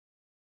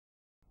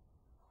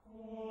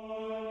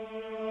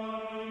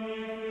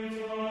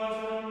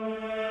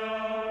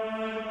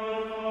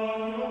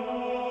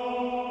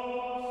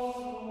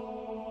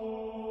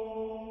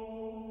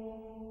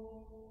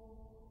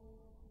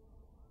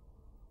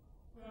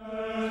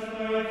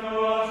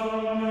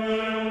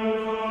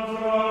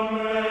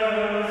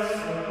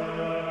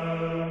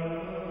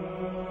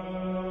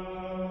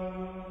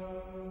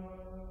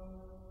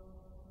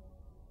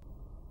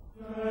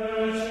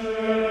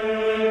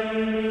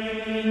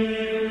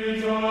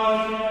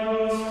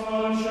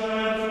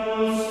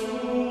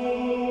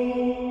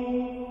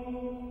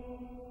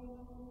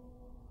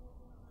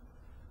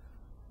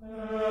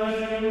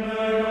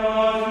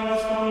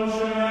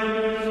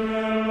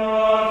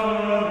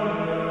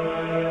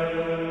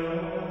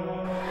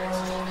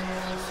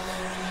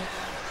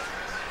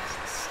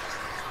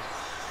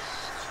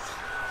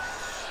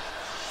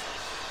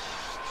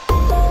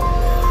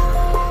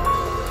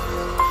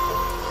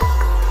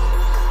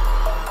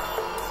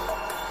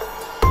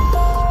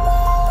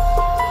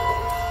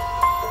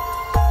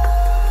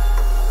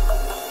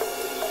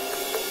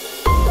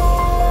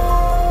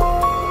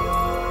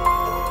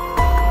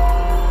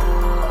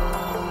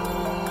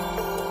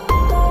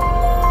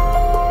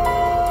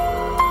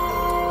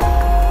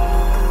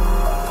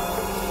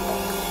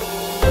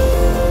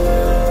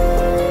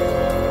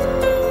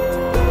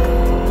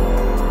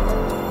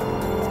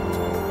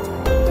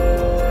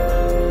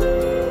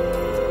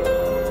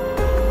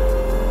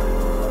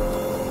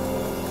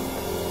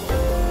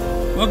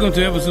Welcome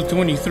to episode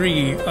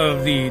 23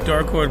 of the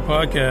Dark Horde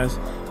podcast.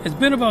 It's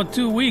been about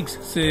 2 weeks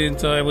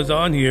since I was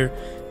on here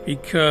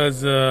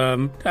because, I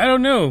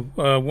don't know,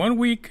 1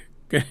 week,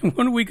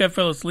 1 week I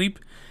fell asleep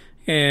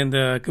and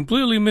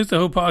completely missed the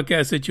whole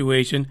podcast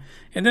situation.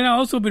 And then I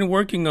also been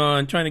working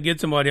on trying to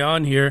get somebody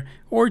on here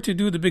or to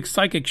do the big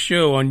psychic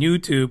show on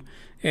YouTube.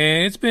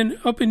 And it's been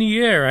up in the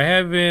air. I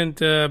haven't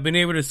been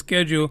able to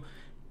schedule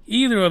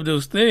either of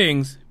those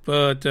things,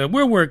 but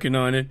we're working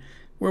on it.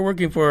 We're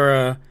working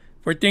for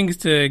things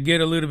to get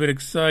a little bit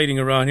exciting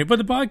around here. But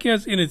the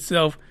podcast in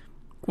itself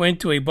went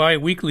to a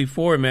bi-weekly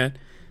format.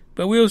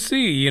 But we'll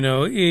see,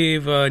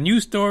 if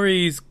news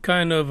stories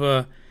kind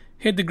of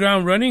hit the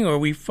ground running or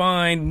we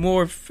find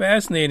more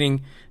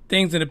fascinating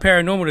things in the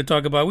paranormal to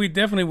talk about, we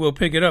definitely will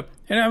pick it up.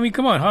 And I mean,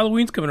 come on,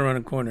 Halloween's coming around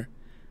the corner.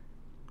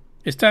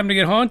 It's time to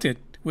get haunted,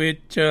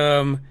 which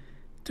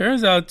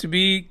turns out to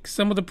be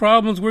some of the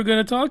problems we're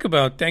going to talk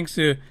about thanks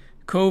to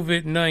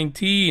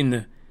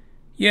COVID-19.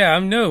 Yeah, I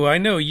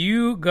know.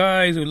 You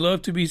guys who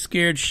love to be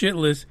scared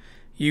shitless,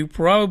 you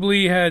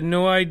probably had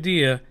no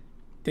idea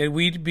that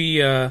we'd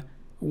be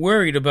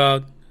worried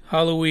about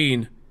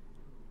Halloween.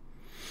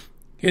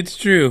 It's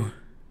true.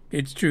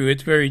 It's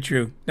very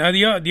true. Now,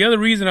 the other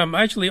reason I'm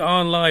actually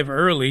on live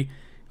early,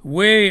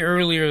 way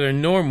earlier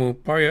than normal,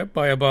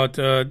 by about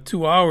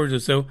 2 hours or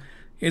so,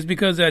 is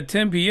because at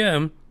 10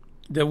 p.m.,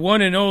 the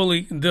one and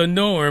only The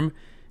Norm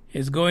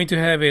is going to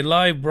have a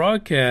live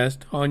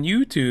broadcast on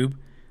YouTube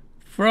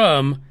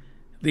from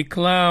the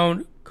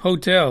Clown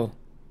Hotel.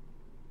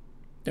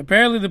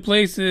 Apparently the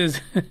place is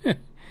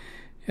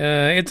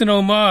it's an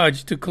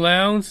homage to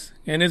clowns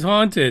and it's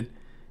haunted.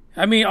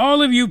 I mean,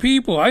 all of you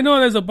people, I know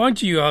there's a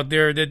bunch of you out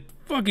there that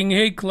fucking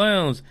hate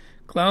clowns.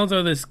 Clowns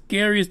are the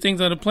scariest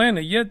things on the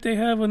planet, yet they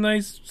have a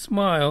nice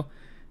smile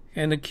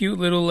and a cute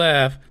little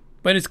laugh,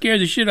 but it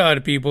scares the shit out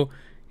of people.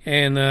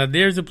 And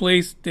there's a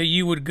place that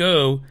you would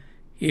go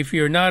if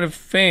you're not a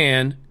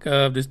fan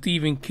of the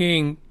Stephen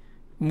King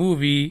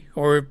movie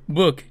or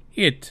book,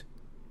 It.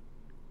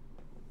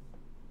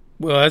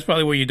 Well, that's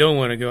probably where you don't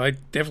want to go. I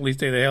definitely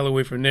stay the hell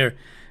away from there.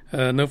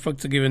 No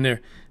fucks are given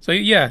there. So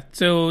yeah,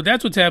 so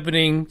that's what's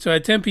happening. So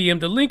at 10 p.m.,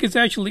 the link is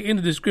actually in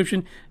the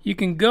description. You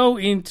can go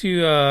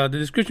into the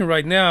description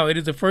right now. It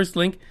is the first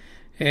link.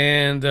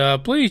 And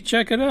please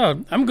check it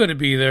out. I'm going to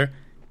be there.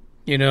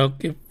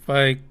 If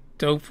I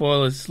don't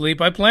fall asleep.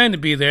 I plan to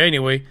be there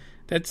anyway.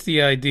 That's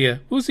the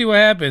idea. We'll see what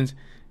happens.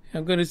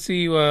 I'm going to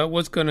see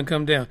what's going to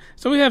come down.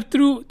 So we have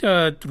Thru.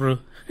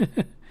 The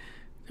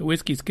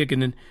whiskey's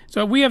kicking in.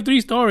 So we have 3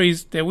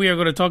 stories that we are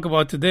going to talk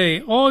about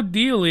today, all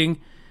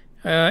dealing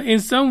in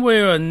some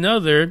way or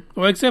another,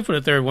 well, except for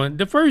the third one.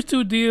 The first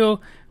 2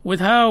 deal with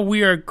how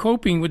we are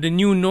coping with the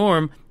new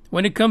norm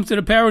when it comes to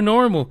the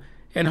paranormal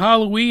and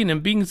Halloween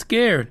and being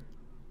scared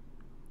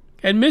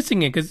and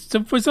missing it. Because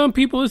for some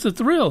people, it's a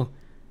thrill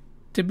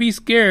to be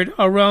scared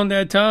around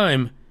that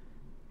time.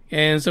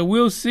 And so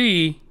we'll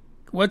see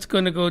what's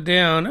going to go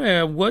down.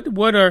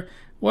 What are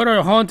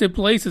haunted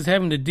places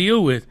having to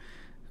deal with?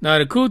 Now,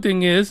 the cool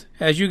thing is,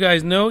 as you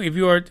guys know, if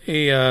you are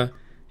a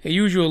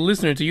usual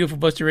listener to UFO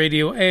Buster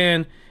Radio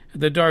and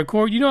the Dark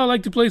Horde, I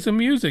like to play some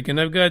music, and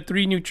I've got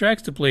 3 new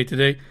tracks to play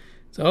today.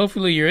 So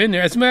hopefully you're in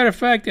there. As a matter of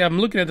fact, I'm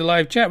looking at the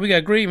live chat. We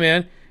got Great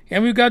Man,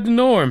 and we've got The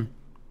Norm,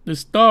 the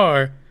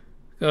star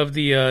of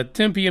the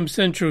 10 p.m.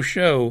 Central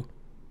show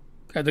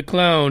at the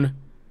Clown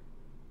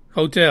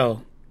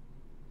Hotel.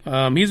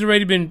 He's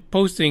already been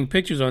posting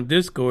pictures on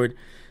Discord.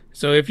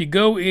 So if you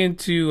go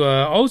into,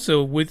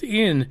 also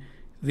within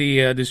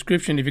the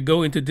description, if you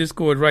go into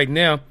Discord right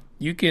now,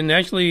 you can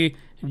actually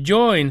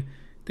join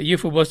the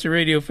UFO Buster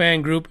Radio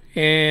fan group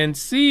and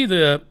see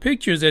the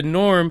pictures that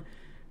Norm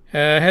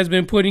has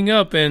been putting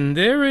up. And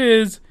there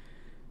is,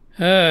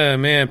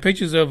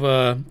 pictures of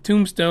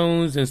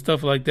tombstones and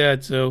stuff like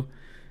that. So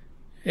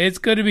it's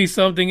going to be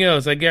something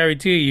else, I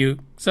guarantee you.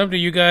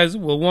 Something you guys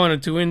will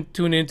want to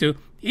tune into.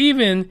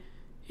 Even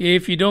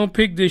if you don't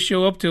pick this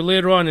show up till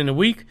later on in the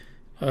week,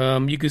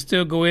 you can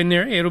still go in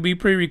there. It'll be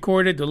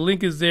pre-recorded. The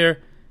link is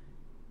there.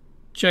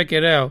 Check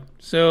it out.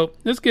 So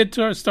let's get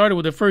started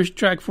with the first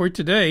track for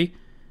today,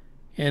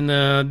 and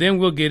then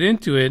we'll get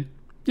into it.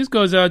 This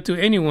goes out to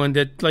anyone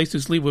that likes to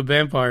sleep with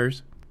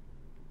vampires.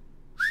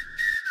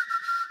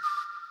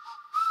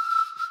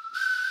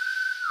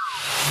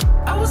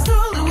 I was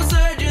told it was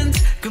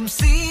urgent. Come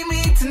see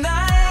me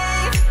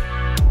tonight.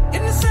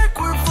 In the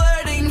circle we're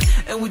flirting,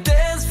 and we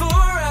dance for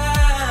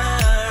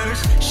hours.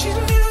 She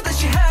knew that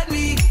she had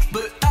me,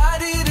 but I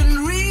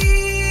didn't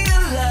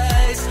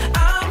realize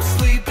I'm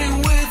sleeping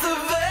with a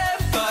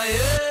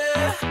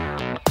vampire.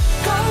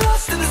 Got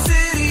lost in the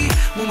city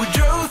when we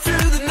drove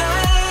through the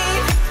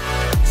night.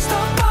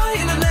 Stopped by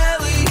in an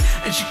alley,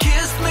 and she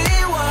kissed me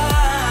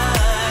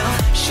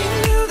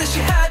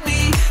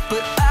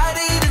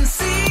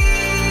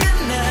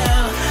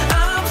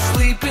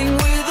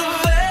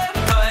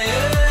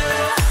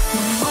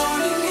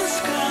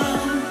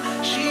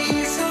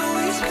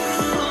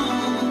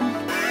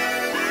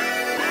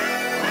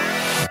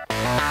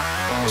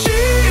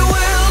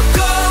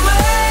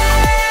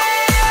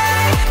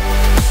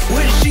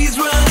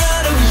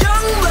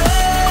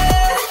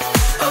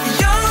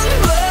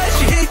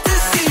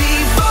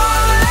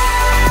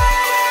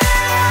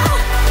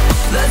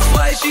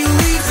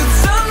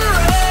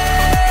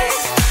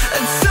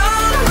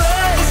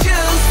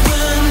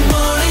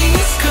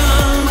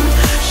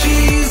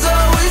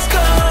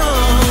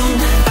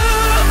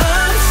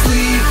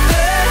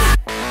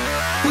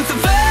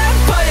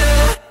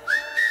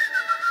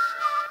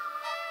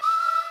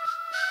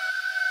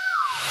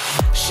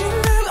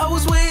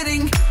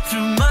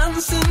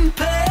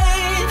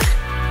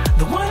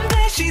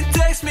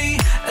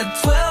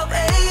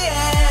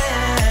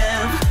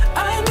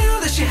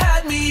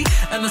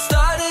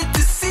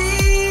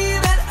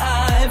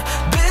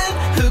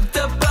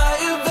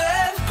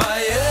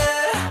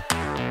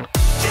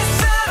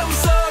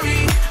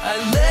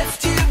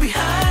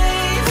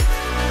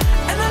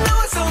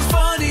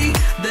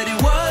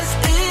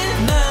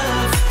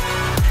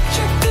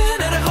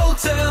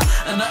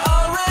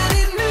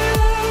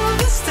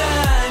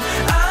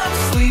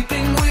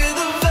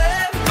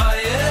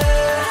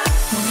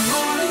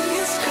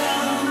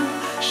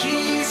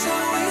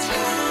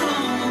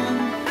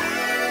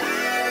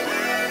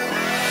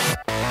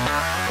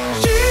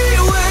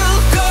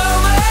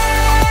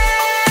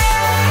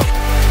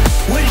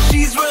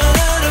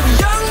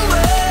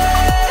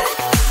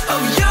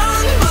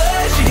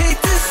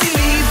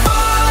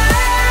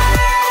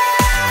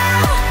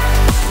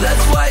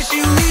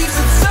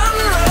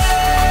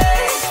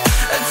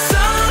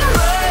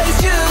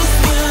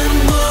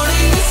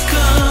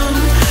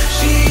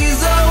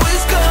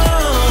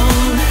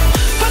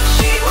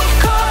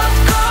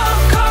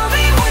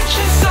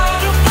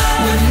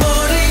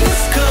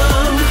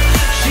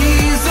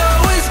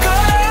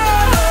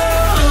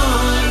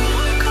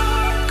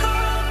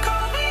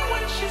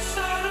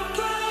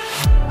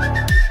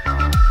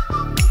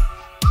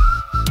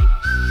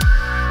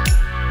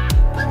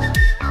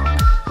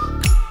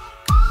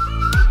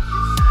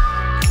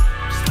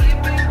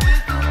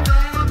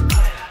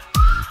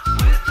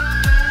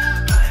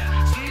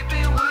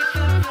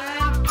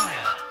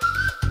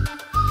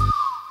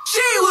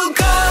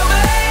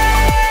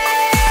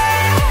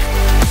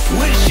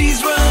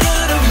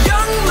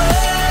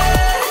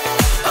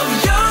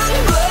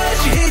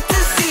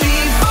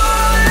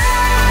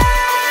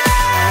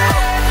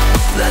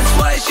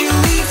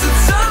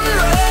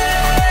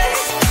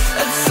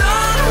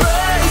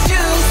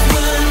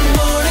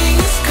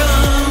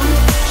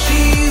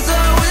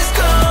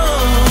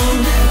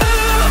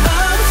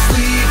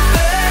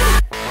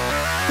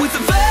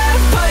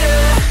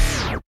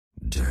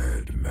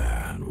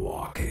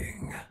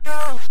Skinwalking.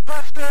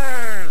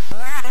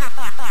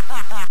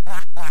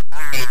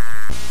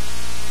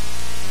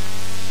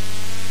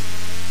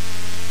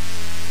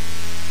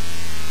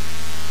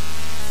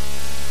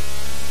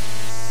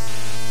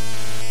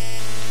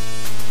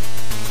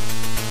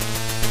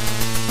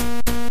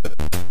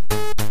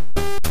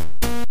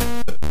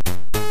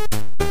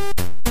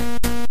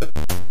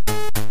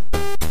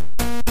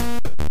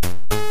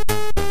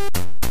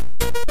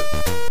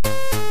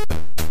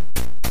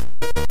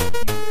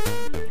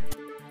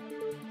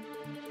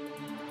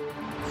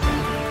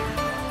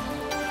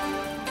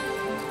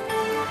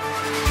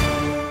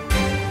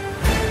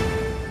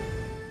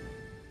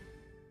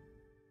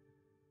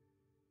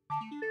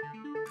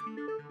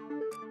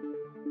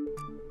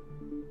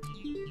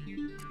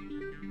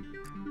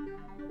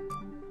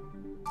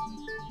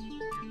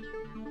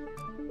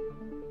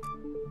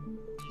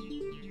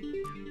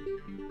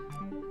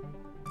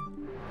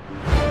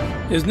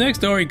 This next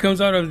story comes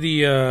out of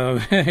the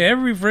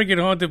every freaking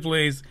haunted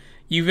place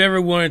you've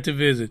ever wanted to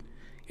visit.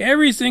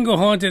 Every single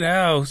haunted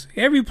house,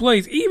 every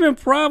place, even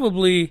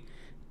probably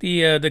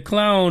the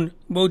clown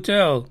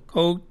motel,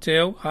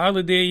 hotel,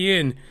 Holiday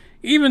Inn,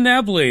 even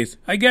that place.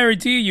 I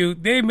guarantee you,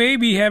 they may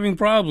be having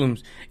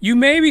problems. You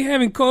may be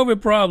having COVID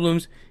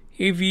problems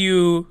if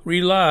you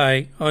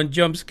rely on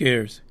jump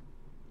scares.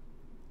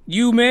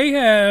 You may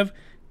have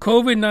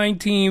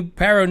COVID-19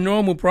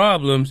 paranormal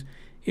problems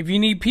if you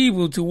need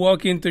people to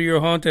walk into your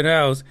haunted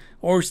house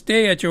or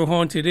stay at your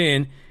haunted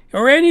inn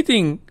or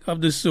anything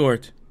of the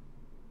sort.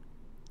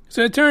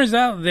 So it turns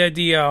out that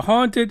the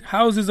Haunted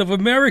Houses of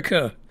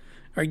America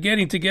are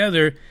getting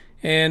together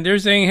and they're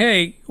saying,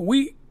 hey,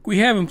 we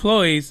have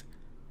employees.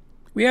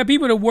 We have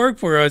people that work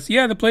for us.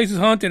 Yeah, the place is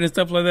haunted and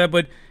stuff like that,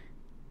 but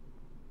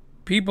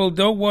people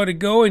don't want to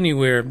go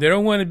anywhere. They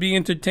don't want to be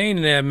entertained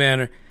in that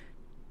manner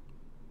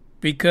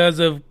because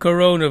of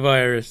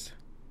coronavirus.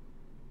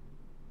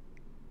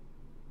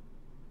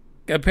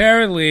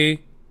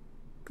 Apparently,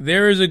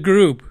 there is a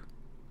group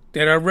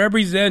that are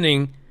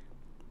representing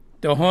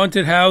the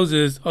haunted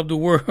houses of the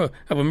world,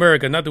 of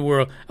America, not the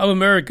world, of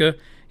America,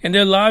 and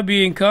they're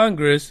lobbying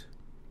Congress.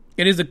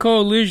 It is a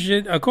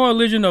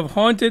coalition of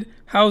haunted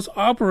house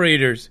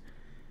operators.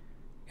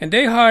 And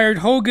they hired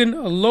Hogan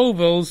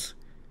Lovells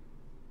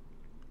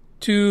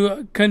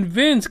to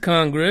convince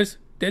Congress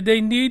that they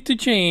need to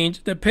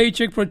change the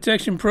Paycheck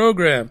Protection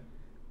Program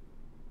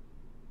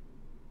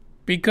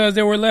because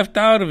they were left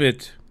out of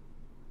it.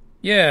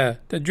 Yeah,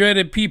 the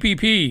dreaded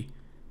PPP.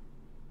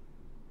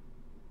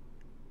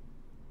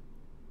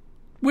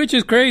 Which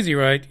is crazy,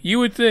 right? You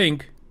would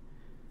think.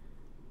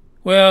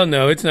 Well,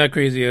 no, it's not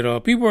crazy at all.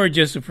 People are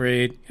just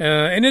afraid.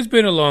 And it's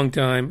been a long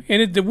time.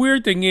 And the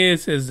weird thing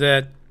is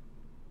that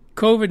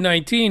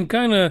COVID-19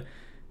 kind of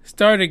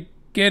started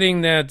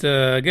getting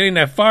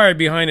that fire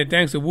behind it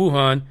thanks to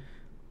Wuhan.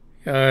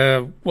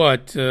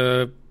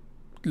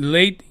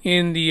 Late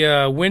in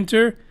the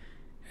winter.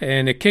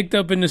 And it kicked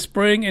up in the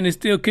spring, and it's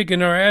still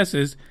kicking our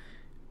asses.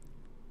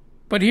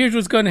 But here's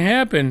what's going to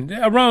happen.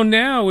 Around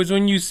now is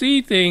when you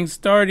see things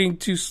starting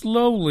to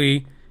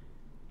slowly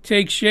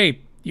take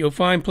shape. You'll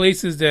find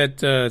places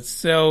that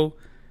sell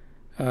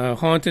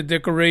haunted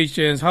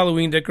decorations,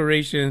 Halloween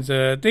decorations,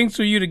 things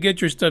for you to get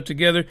your stuff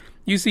together.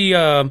 You see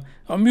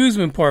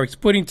amusement parks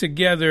putting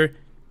together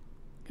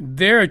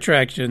their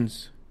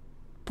attractions,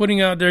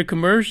 putting out their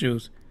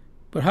commercials.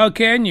 But how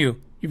can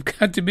you? You've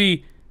got to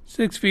be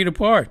 6 feet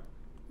apart.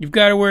 You've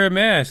got to wear a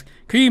mask.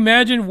 Can you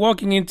imagine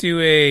walking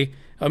into a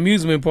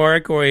amusement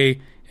park or a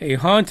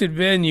haunted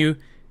venue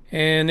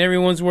and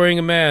everyone's wearing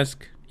a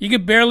mask? You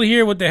can barely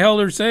hear what the hell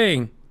they're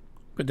saying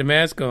with the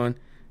mask on.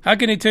 How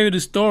can they tell you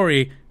the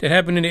story that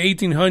happened in the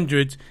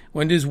 1800s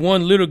when this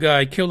one little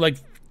guy killed like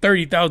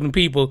 30,000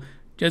 people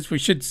just for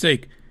shit's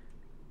sake?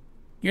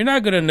 You're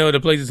not going to know the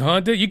place is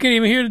haunted. You can't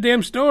even hear the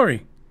damn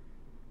story.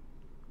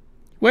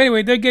 Well,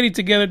 anyway, they're getting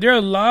together. They're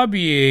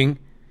lobbying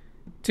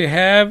to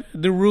have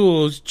the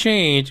rules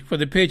changed for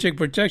the Paycheck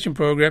Protection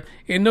Program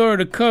in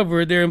order to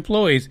cover their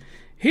employees.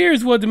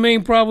 Here's what the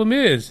main problem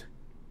is.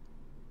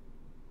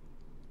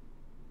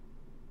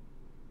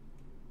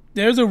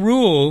 There's a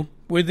rule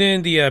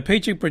within the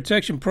Paycheck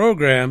Protection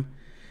Program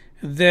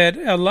that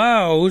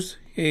allows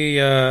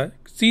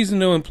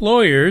seasonal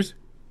employers,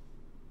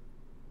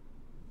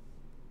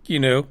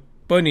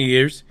 bunny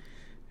ears,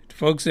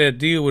 folks that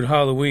deal with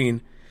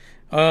Halloween,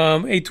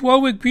 a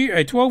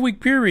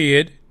 12-week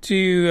period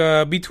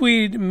to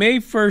between May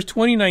 1st,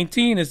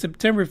 2019 and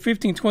September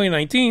 15,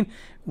 2019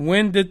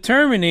 when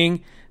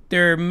determining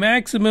their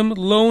maximum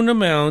loan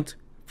amount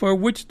for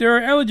which they are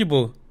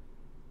eligible.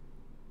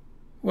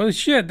 Well,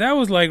 shit, that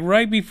was like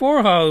right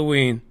before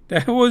Halloween.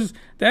 That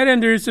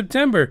ended in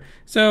September.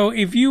 So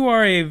if you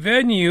are a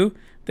venue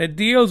that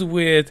deals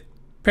with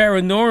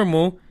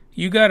paranormal,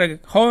 you got a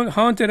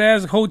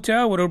haunted-ass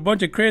hotel with a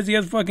bunch of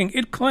crazy-ass fucking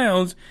it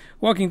clowns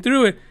walking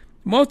through it,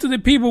 most of the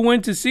people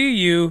went to see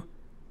you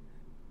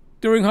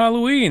during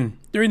Halloween,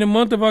 during the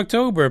month of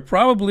October,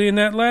 probably in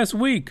that last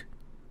week.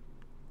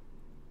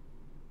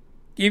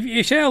 If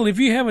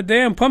you have a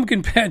damn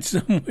pumpkin patch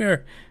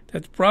somewhere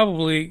that's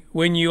probably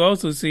when you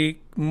also see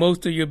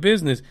most of your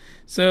business.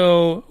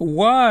 So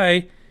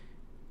why,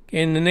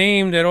 in the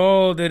name that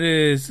all that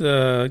is,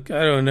 I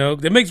don't know,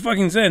 that makes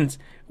fucking sense,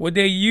 would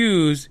they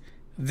use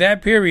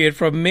that period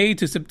from May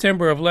to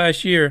September of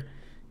last year?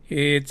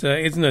 It's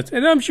nuts.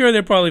 And I'm sure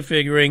they're probably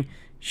figuring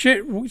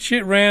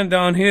shit ran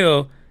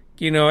downhill,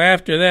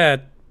 after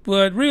that.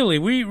 But really,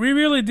 we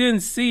really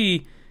didn't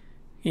see,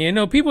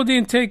 people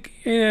didn't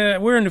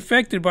weren't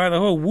affected by the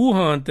whole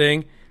Wuhan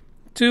thing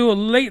till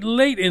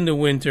late in the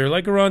winter,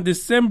 like around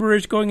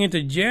December-ish going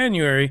into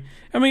January.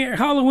 I mean,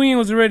 Halloween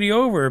was already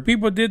over.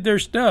 People did their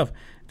stuff.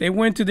 They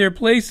went to their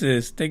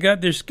places. They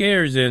got their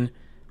scares in.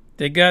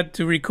 They got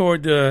to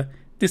record the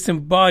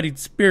disembodied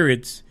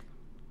spirits.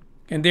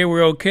 And they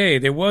were okay.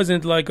 There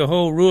wasn't like a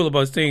whole rule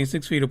about staying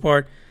 6 feet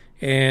apart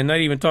and not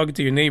even talking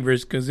to your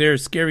neighbors because they're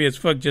scary as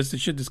fuck, just the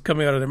shit that's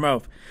coming out of their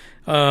mouth.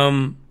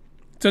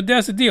 So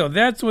that's the deal.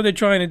 That's what they're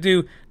trying to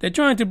do. They're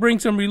trying to bring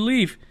some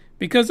relief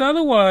because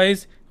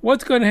otherwise,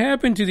 what's going to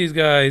happen to these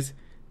guys?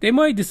 They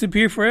might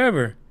disappear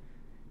forever.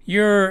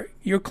 Your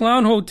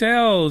clown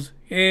hotels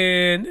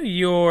and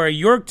your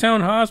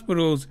Yorktown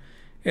hospitals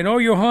and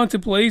all your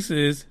haunted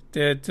places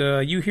that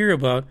you hear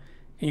about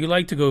and you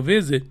like to go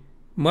visit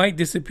might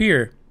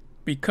disappear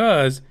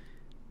because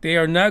they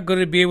are not going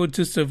to be able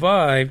to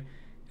survive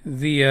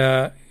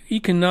the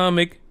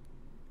economic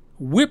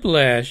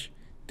whiplash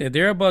that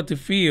they're about to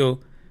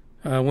feel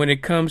when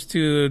it comes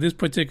to this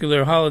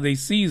particular holiday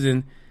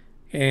season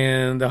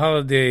and the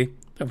holiday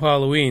of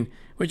Halloween,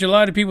 which a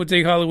lot of people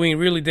take Halloween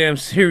really damn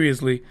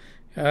seriously.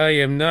 I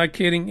am not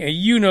kidding, and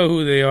you know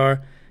who they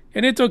are,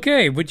 and it's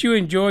okay, but you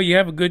enjoy, you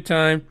have a good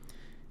time,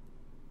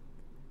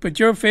 but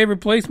your favorite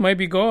place might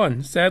be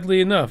gone, sadly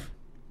enough.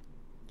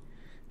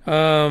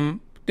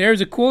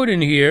 There's a quote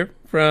in here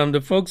from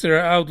the folks that are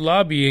out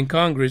lobbying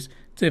Congress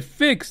to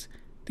fix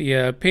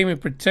the Payment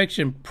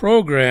Protection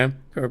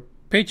Program, or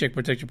Paycheck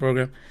Protection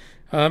Program.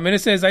 And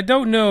it says, I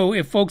don't know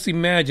if folks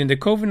imagined the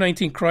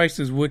COVID-19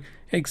 crisis would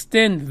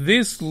extend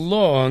this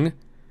long.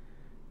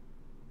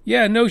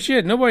 Yeah, no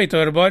shit. Nobody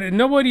thought about it.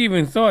 Nobody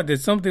even thought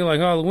that something like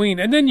Halloween.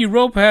 And then you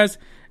roll past,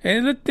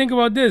 and let's think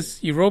about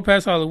this. You roll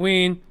past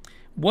Halloween.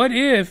 What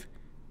if,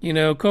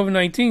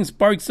 COVID-19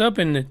 sparks up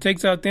and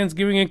takes out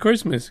Thanksgiving and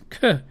Christmas?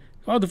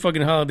 All the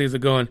fucking holidays are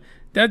gone.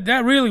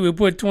 That really would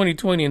put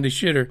 2020 in the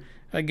shitter,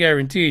 I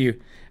guarantee you.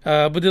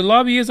 But the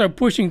lobbyists are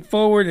pushing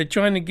forward. They're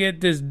trying to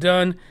get this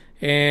done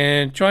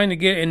and trying to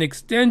get an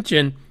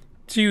extension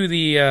to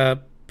the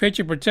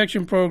Paycheck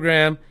Protection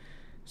Program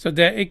so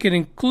that it can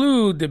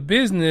include the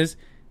business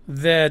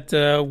that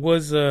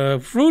was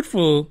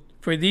fruitful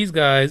for these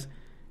guys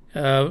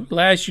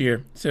last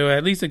year. So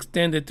at least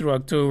extend it through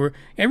October.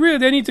 And really,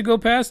 they need to go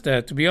past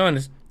that, to be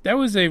honest. That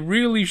was a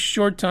really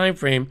short time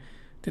frame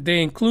that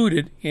they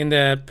included in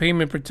the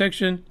Paycheck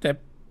Protection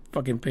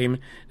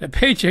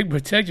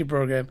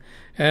Program.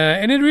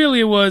 And it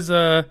really was,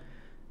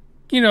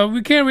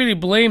 we can't really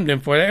blame them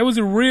for that. It was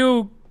a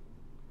real,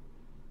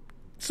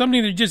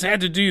 something they just had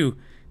to do,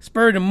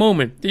 spur of the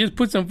moment. They just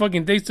put some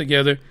fucking dates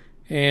together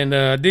and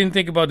didn't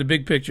think about the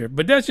big picture.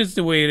 But that's just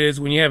the way it is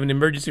when you have an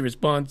emergency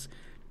response.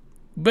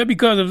 But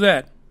because of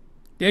that,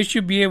 they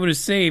should be able to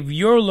save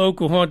your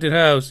local haunted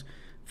house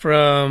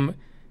from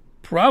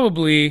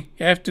probably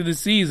after the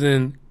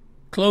season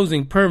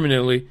closing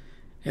permanently,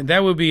 and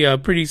that would be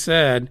pretty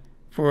sad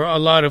for a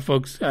lot of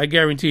folks. I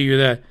guarantee you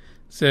that.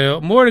 So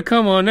more to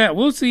come on that.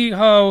 We'll see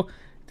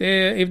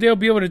if they'll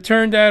be able to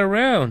turn that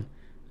around.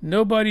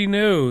 Nobody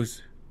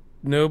knows.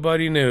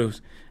 Nobody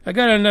knows. I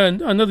got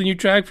another new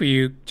track for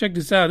you. Check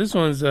this out. This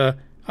one's I'm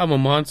a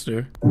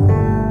Monster.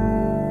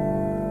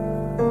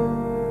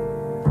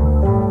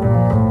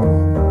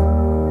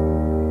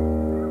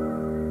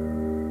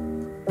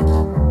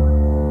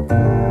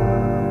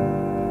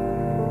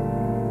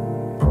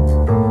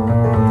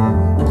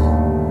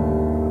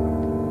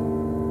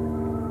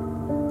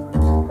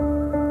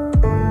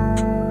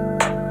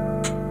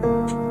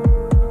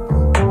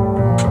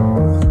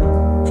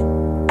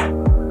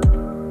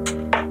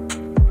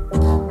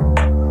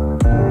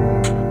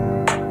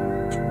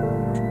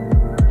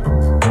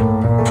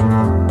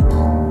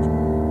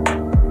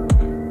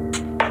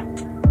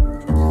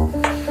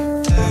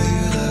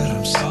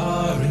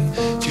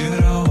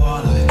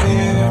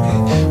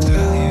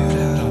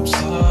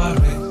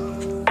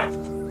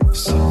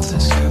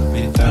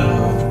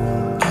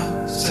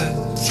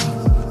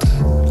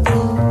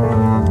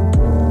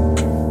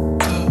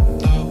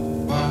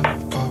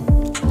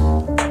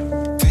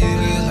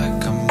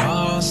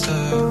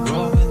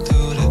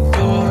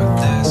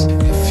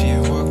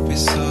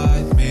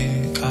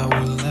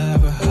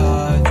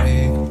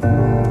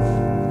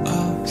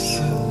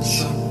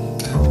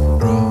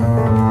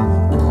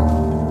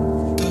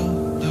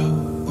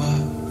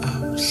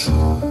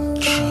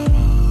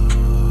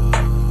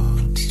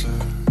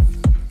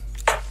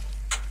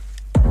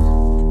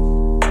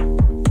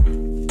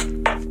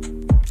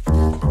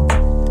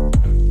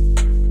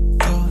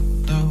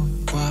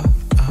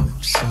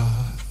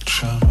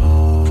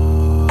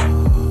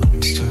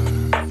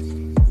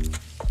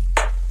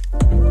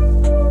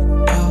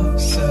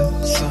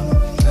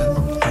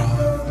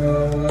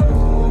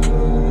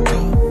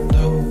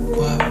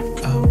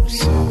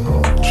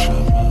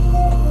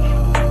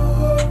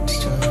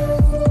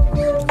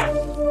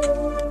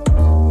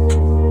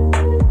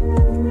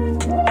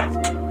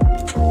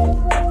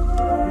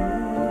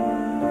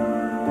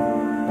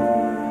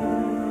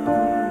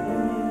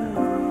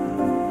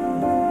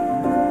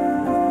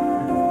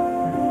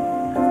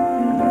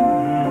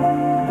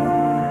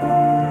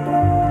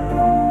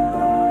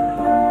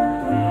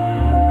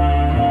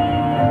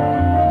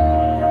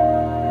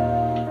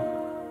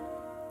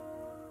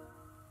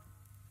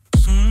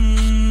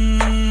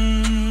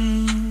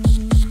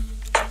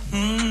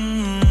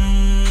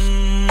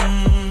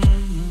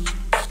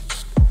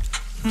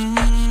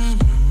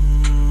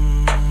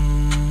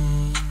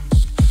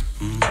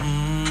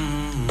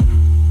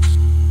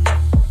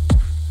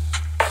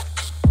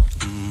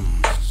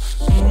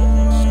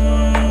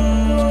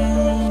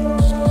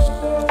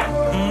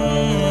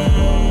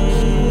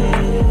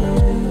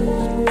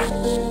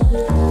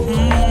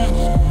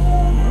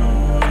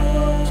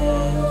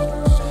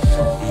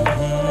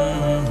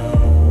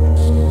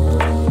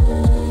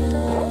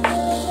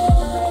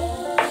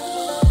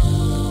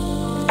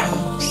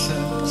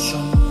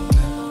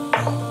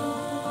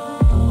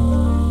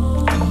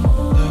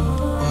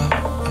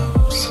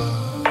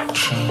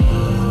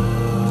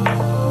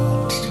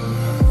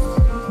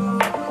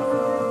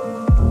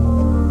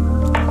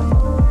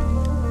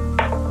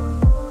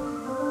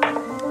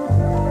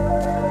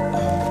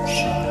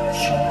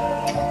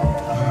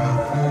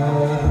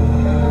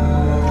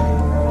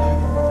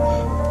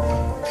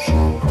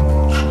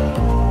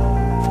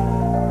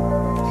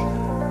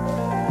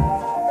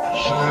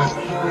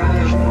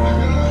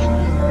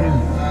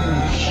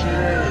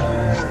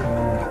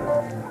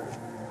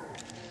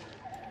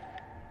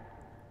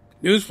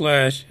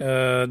 Newsflash,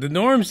 the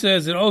Norm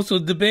says that also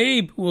the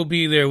Babe will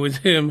be there with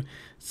him.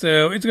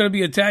 So it's going to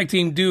be a tag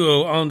team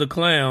duo on the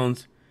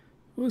clowns.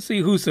 We'll see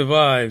who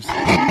survives.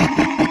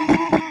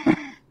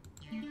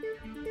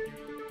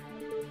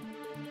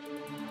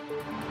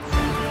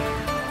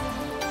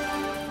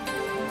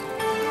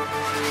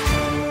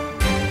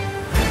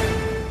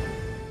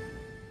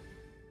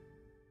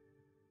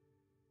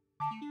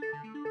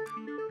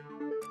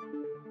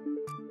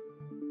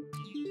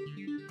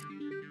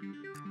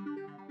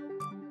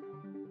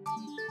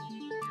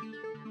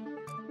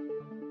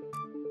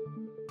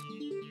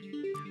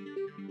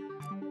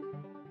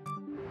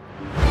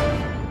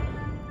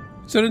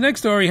 So the next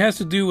story has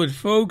to do with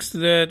folks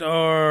that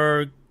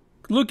are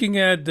looking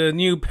at the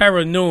new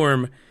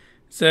paranorm.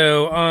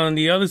 So on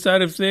the other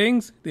side of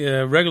things,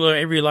 the regular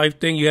every life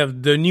thing, you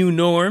have the new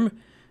norm,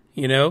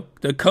 the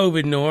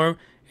COVID norm.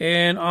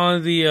 And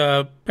on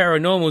the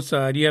paranormal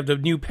side, you have the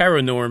new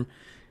paranorm.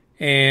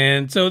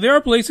 And so there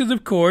are places,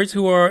 of course,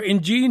 who are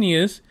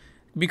ingenious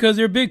because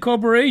they're big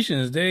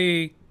corporations.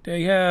 They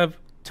have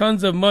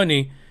tons of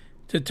money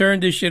to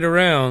turn this shit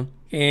around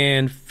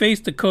and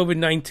face the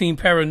COVID-19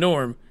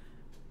 paranorm.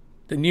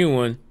 The new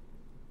one.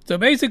 So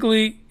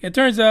basically, it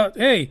turns out,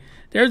 hey,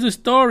 there's a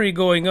story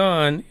going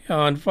on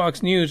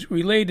Fox News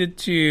related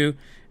to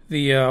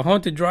the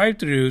haunted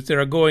drive-thrus that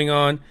are going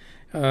on,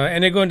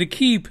 and they're going to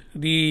keep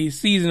the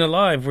season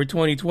alive for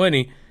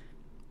 2020.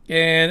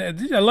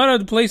 And a lot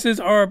of the places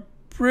are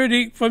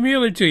pretty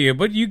familiar to you,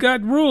 but you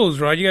got rules,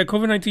 right? You got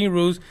COVID-19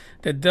 rules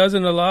that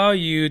doesn't allow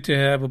you to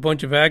have a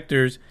bunch of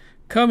actors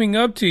coming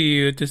up to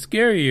you to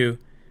scare you.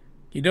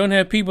 You don't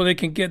have people that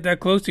can get that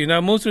close to you.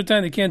 Now, most of the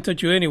time, they can't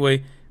touch you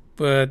anyway,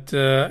 but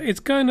it's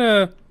kind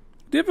of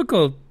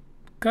difficult,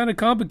 kind of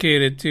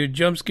complicated to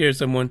jump scare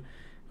someone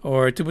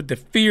or to put the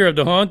fear of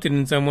the haunted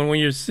in someone when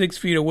you're 6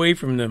 feet away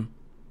from them.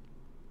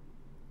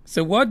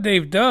 So what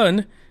they've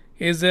done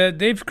is that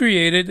they've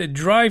created a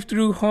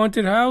drive-through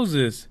haunted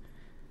houses.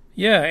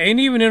 Yeah, and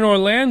even in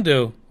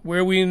Orlando,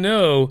 where we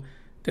know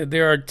that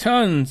there are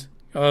tons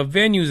of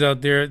venues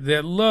out there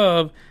that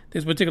love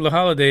this particular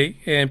holiday,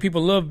 and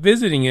people love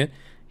visiting it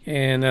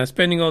and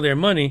spending all their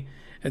money.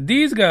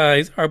 These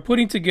guys are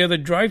putting together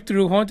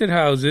drive-through haunted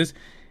houses,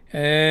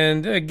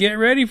 and get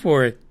ready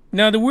for it.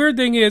 Now, the weird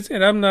thing is,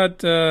 and I'm not,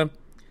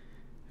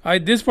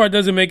 this part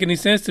doesn't make any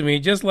sense to me,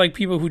 just like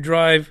people who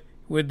drive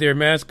with their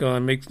mask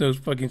on makes no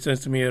fucking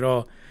sense to me at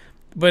all.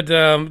 But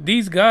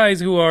these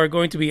guys who are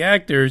going to be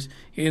actors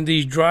in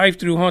these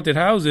drive-through haunted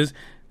houses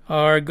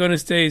are going to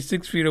stay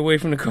 6 feet away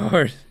from the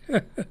cars.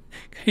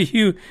 Can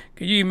you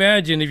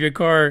imagine if your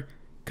car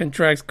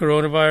contracts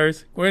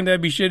coronavirus? Wouldn't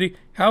that be shitty?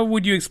 How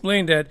would you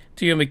explain that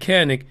to your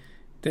mechanic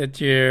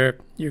that your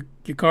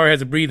car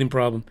has a breathing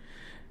problem?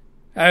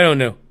 I don't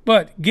know.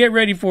 But get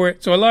ready for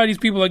it. So a lot of these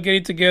people are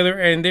getting together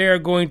and they are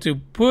going to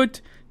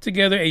put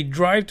together a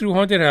drive-through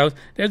haunted house.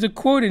 There's a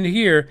quote in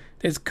here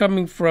that's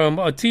coming from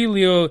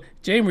Attilio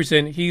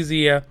Jamerson. He's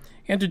the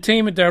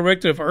entertainment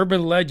director of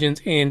Urban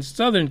Legends in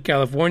Southern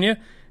California.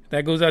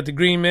 That goes out to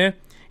Green Man.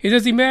 He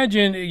says,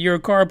 imagine your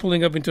car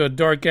pulling up into a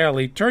dark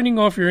alley, turning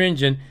off your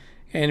engine,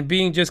 and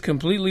being just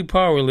completely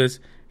powerless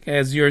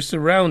as you're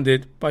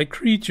surrounded by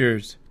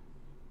creatures.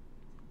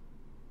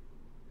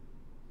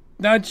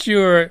 Not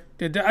sure.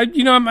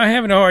 I'm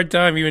having a hard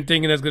time even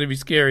thinking that's going to be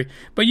scary.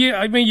 But yeah,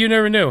 I mean, you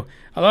never know.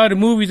 A lot of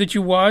the movies that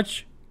you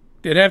watch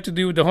that have to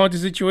do with the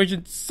haunted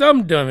situation,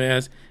 some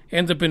dumbass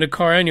ends up in a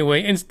car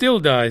anyway and still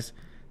dies.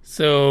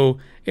 So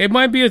it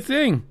might be a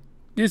thing.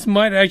 This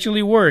might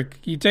actually work.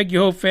 You take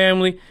your whole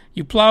family,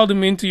 you plow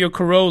them into your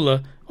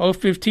Corolla, all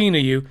 15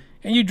 of you,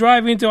 and you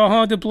drive into a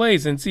haunted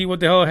place and see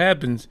what the hell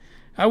happens.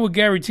 I would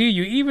guarantee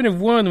you, even if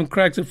one of them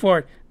cracks a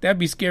fart, that'd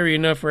be scary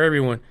enough for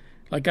everyone.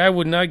 Like, I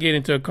would not get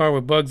into a car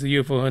with Bugs the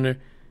UFO Hunter.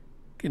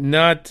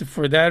 Not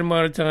for that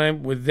amount of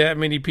time with that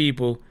many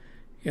people.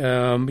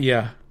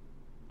 Yeah.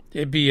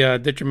 It'd be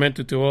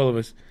detrimental to all of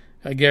us.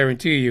 I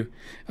guarantee you.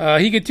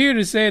 He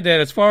continued to say that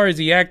as far as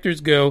the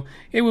actors go,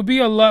 it would be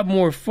a lot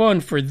more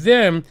fun for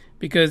them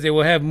because they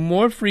will have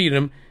more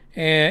freedom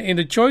in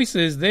the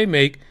choices they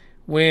make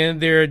when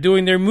they're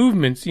doing their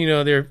movements,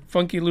 their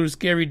funky little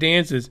scary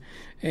dances.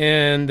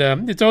 And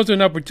it's also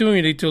an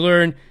opportunity to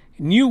learn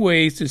new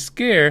ways to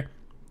scare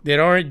that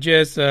aren't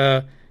just,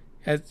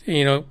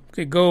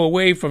 could go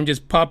away from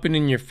just popping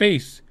in your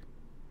face.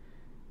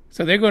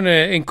 So they're going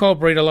to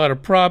incorporate a lot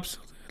of props,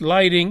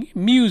 lighting,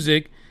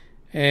 music,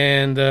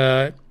 and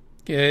they're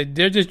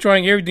just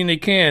trying everything they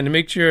can to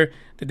make sure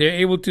that they're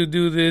able to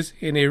do this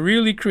in a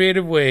really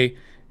creative way,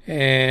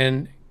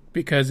 and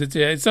because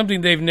it's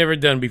something they've never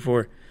done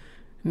before.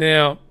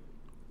 Now,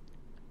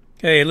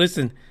 hey,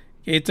 listen,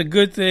 it's a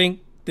good thing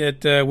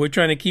that we're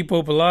trying to keep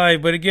hope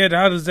alive, but again,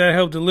 how does that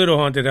help the little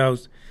haunted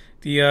house?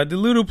 The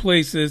little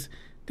places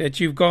that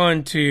you've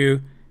gone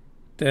to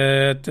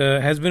that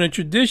has been a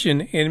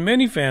tradition in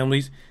many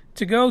families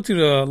to go to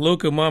the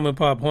local mom and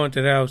pop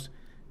haunted house,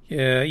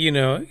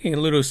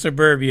 in little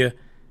suburbia.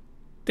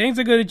 Things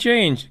are going to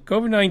change.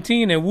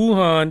 COVID-19 and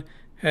Wuhan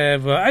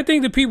have, I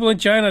think the people in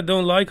China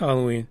don't like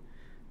Halloween.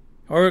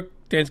 Or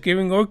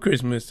Thanksgiving or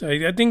Christmas.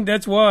 I think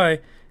that's why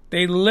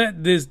they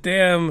let this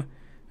damn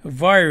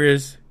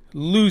virus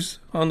loose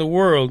on the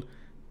world,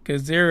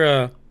 because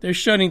they're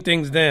shutting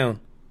things down.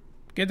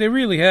 Okay, they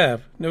really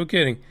have. No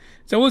kidding.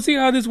 So we'll see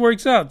how this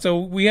works out. So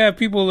we have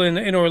people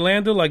in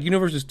Orlando, like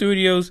Universal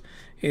Studios,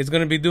 is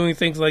going to be doing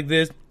things like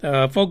this.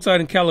 Folks out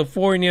in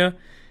California,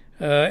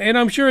 and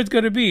I'm sure it's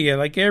going to be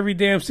like every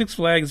damn Six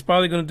Flags is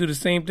probably going to do the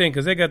same thing,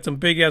 because they got some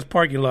big ass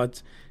parking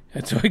lots.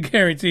 And so I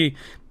guarantee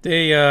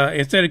they,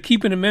 instead of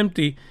keeping them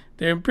empty,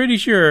 they're pretty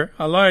sure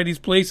a lot of these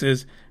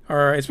places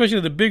are, especially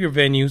the bigger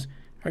venues,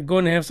 are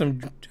going to have some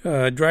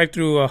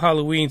drive-through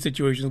Halloween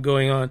situations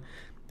going on.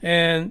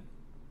 And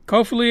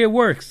hopefully it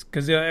works,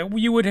 because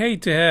you would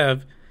hate to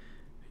have,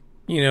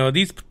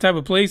 these type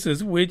of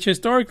places, which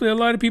historically a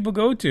lot of people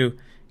go to,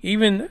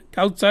 even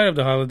outside of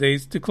the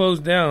holidays, to close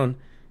down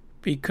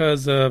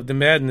because of the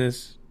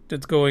madness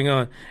that's going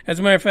on. As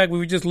a matter of fact, we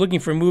were just looking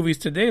for movies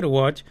today to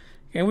watch,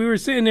 and we were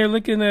sitting there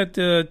looking at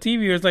the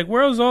TV. It's like,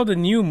 where's all the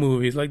new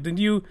movies? Like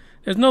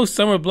there's no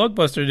summer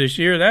blockbuster this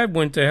year. That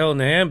went to hell in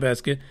a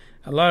handbasket.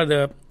 A lot of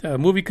the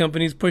movie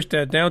companies pushed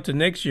that down to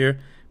next year.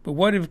 But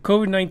what if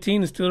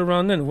COVID-19 is still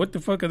around then? What the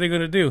fuck are they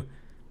going to do?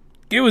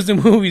 Give us the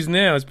movies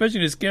now, especially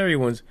the scary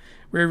ones.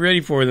 We're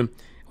ready for them.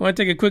 I want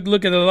to take a quick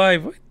look at the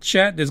live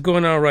chat that's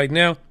going on right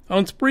now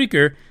on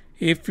Spreaker.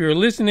 If you're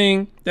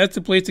listening, that's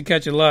the place to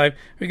catch it live.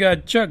 We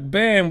got Chuck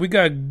Bam. We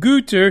got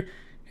Gooter.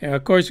 And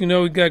of course, we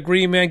got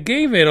Green Man.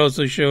 David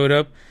also showed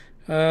up.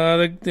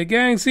 The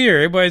gang's here.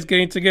 Everybody's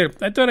getting together.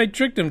 I thought I'd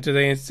trick them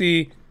today and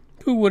see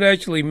who would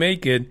actually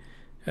make it.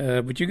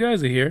 But you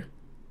guys are here.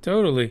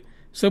 Totally.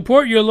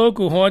 Support your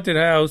local haunted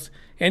house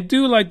and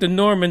do like the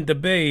Norman the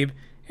Babe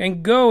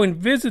and go and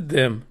visit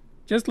them.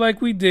 Just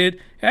like we did.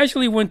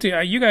 Actually went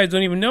to, you guys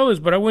don't even know this,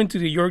 but I went to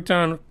the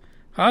Yorktown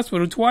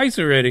Hospital twice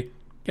already.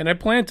 And I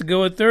plan to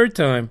go a third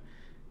time.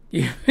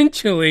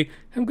 Eventually,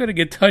 I'm going to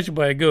get touched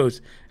by a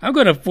ghost. I'm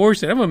going to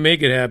force it. I'm going to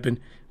make it happen.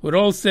 With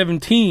all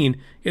 17,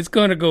 it's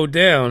going to go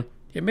down.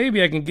 And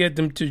maybe I can get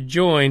them to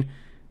join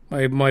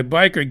my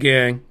biker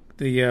gang,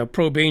 the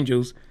Probe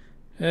Angels.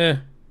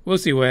 We'll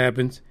see what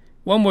happens.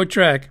 One more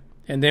track,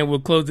 and then we'll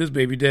close this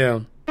baby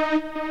down.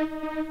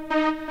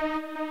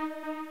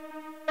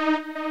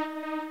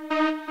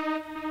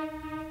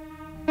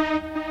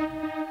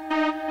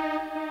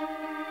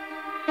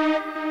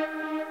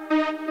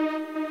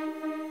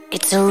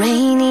 It's a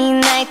rainy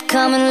night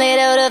coming late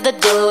out of the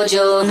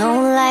dojo.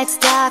 No lights,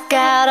 dark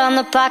out on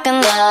the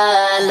parking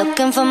lot.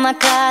 Looking for my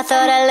car,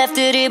 thought I left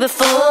it here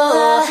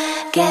before.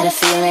 Got a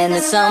feeling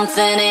that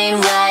something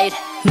ain't right.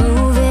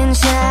 Moving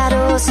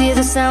shadows, hear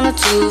the sound of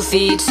 2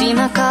 feet. See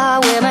my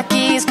car, where my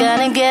keys,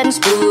 kinda getting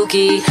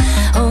spooky.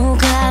 Oh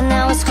God,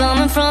 now it's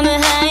coming from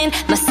behind.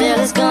 My cell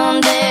is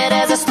gone dead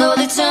as I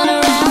slowly turn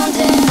around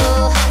and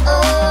go,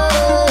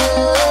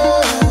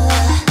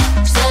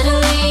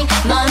 suddenly,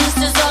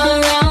 monsters all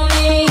around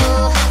me.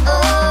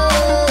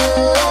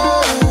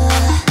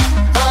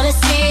 All I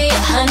see,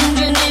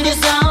 100 ninja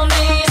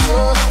zombies.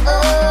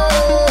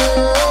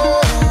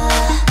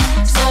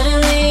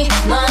 Suddenly,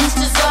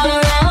 monsters all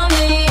around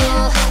me.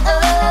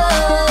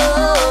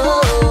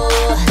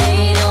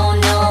 They don't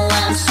know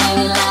I'm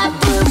swinging like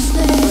Bruce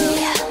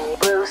Lee.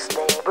 Bruce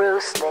Lee,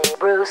 Bruce Lee,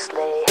 Bruce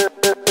Lee.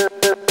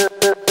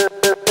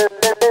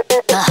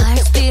 My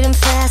heart's beating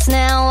fast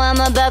now, I'm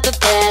about to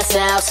pass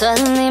out.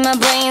 Suddenly my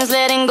brain's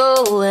letting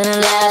go and I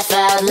laugh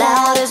out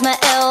loud as my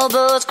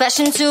elbows crash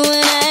into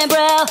an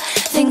eyebrow.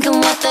 Thinking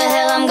what the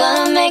hell, I'm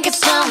gonna make it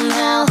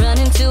somehow. Run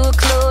into a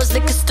closed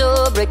liquor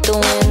store, break the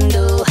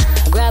window.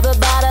 Grab a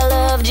bottle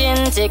of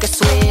gin, take a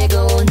swig,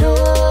 oh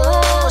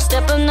no.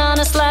 Stepping on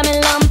a slimy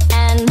lump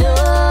and no,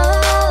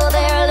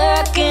 they're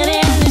lurking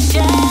in the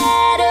shadows.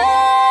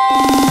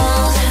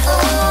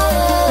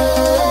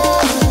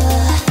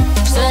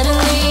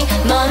 Suddenly,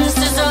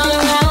 monsters all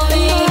around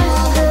me.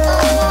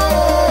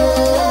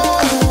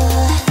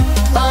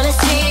 All I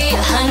see,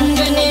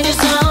 100 ninja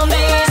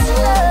zombies.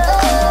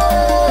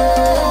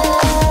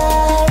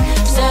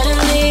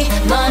 Suddenly,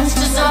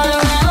 monsters all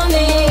around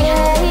me.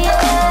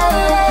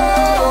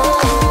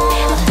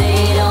 They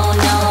don't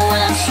know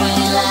I'm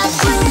swinging like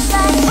Bruce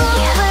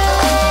Lee.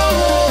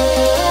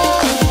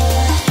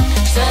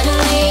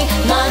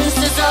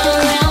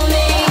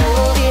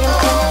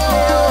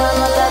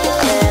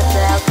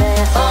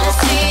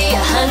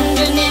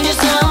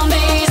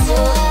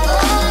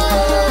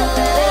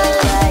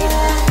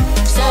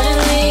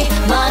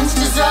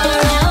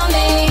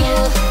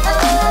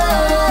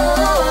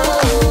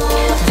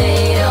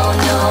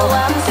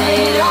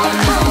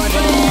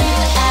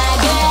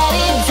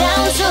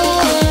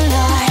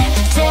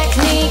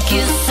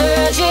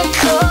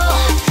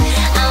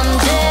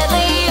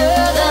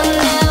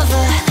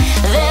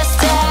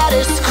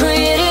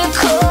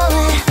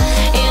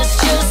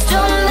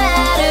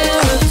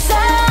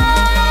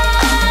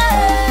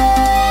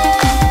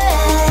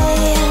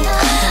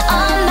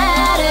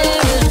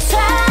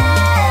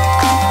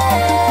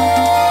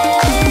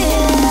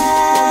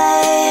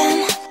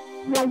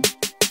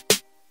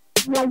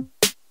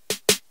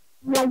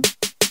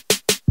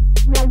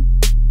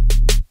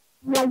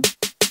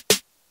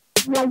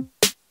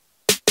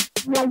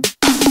 1,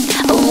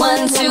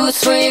 2,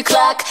 3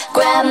 o'clock.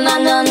 Grab my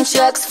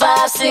nunchucks,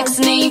 5, 6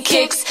 knee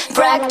kicks.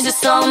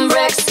 Practice on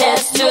bricks,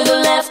 heads to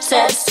the left,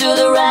 heads to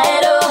the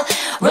right. Oh,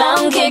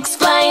 round kicks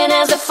flying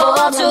as I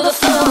fall to the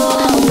floor.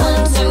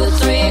 1, 2,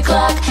 3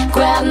 o'clock.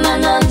 Grab my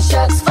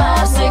nunchucks,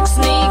 5, 6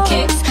 knee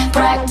kicks.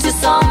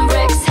 Practice on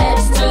bricks,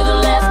 heads to the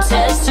left,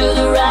 heads to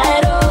the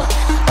right. Oh,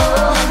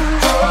 oh,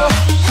 oh,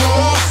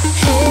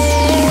 hey,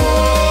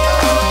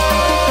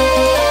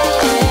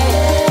 hey.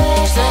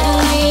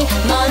 Suddenly,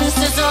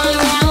 monsters all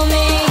around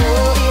me.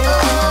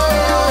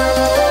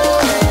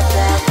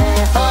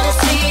 All I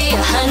see,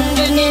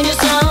 100 ninja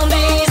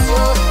zombies.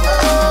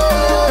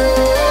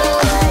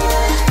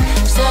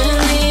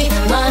 Suddenly,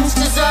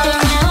 monsters all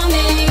around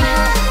me.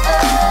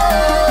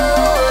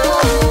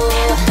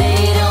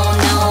 They don't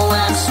know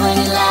I'm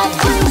swinging like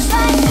Bruce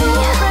Lee.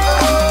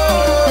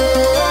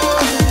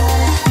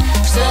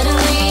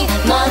 Suddenly,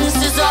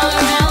 monsters all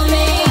around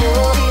me.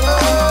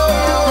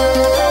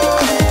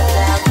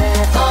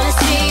 All I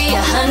see,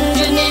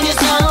 100 ninja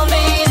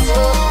zombies.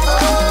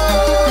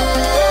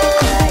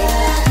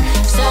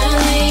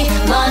 Suddenly,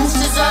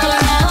 monsters all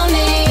around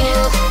me.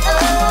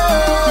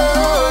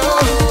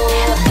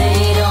 They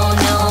don't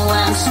know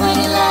I'm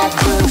swinging like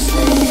Bruce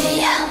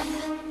Lee.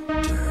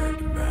 Dead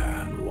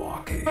man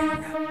walking.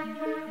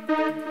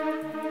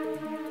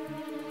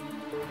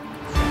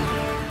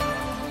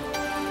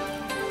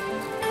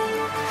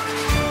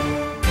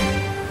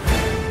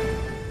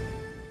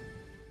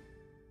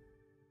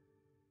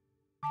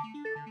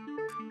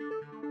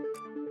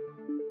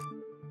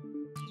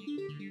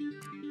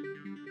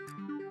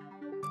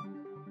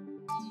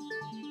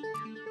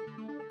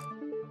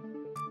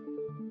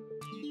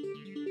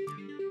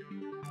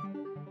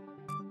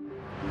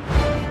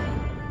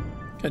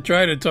 I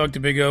try to talk to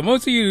Big O.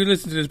 Most of you who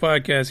listen to this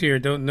podcast here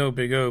don't know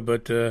Big O,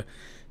 but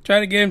try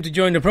to get him to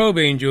join the Probe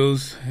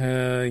Angels.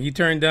 He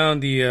turned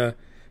down the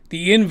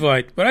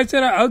invite, but I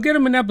said I'll get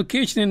him an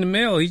application in the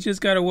mail. He's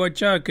just got to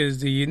watch out because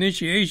the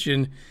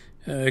initiation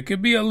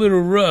could be a little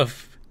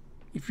rough,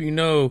 if you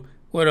know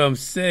what I'm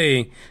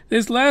saying.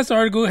 This last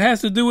article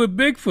has to do with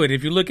Bigfoot.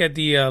 If you look at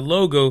the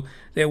logo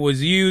that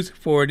was used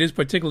for this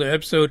particular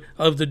episode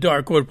of the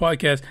Dark Horde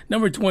podcast,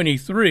 number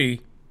 23,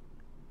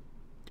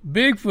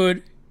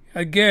 Bigfoot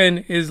again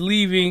is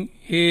leaving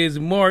his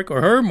mark or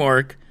her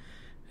mark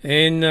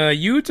in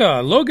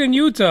Utah, Logan,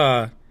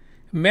 Utah.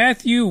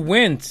 Matthew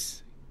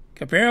Wentz.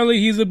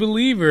 Apparently, he's a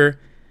believer.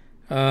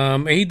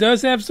 And he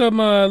does have some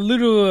a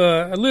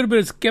little bit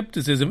of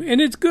skepticism, and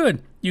it's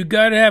good. You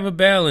got to have a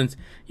balance.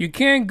 You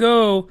can't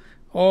go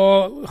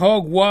all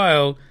hog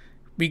wild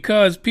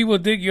because people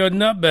think you're a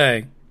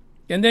nutbag,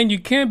 and then you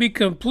can't be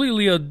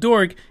completely a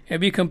dork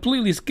and be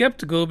completely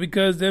skeptical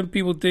because then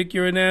people think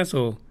you're an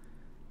asshole.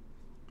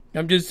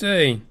 I'm just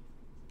saying,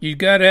 you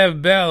got to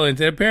have balance.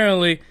 And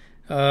apparently,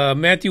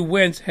 Matthew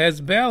Wentz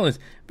has balance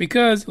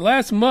because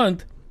last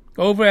month,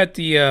 over at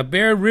the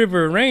Bear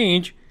River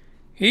Range,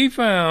 he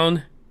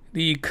found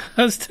the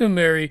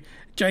customary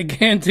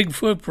gigantic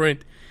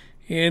footprint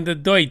in the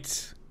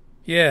Deutz.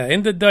 Yeah,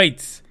 in the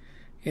Deutz.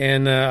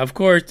 And, of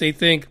course, they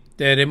think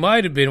that it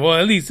might have been, well,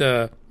 at least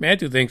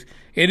Matthew thinks,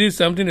 it is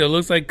something that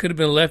looks like could have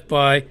been left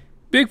by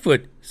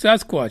Bigfoot,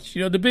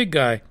 Sasquatch, the big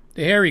guy,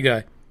 the hairy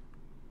guy.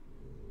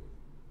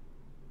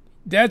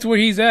 That's where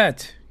he's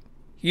at.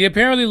 He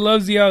apparently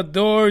loves the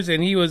outdoors,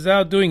 and he was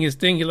out doing his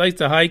thing. He likes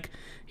to hike.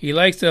 He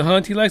likes to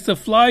hunt. He likes to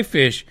fly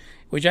fish,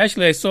 which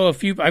actually I saw a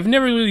few. I've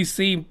never really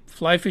seen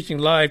fly fishing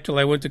live till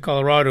I went to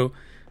Colorado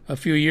a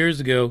few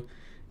years ago.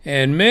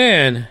 And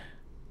man,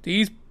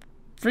 these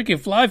freaking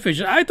fly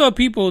fishers. I thought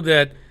people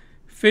that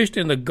fished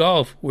in the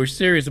Gulf were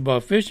serious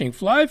about fishing.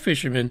 Fly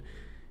fishermen,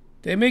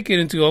 they make it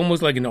into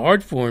almost like an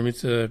art form.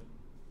 It's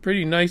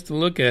pretty nice to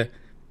look at.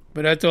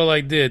 But that's all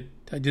I did.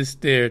 I just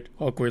stared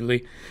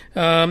awkwardly.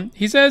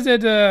 He says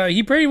that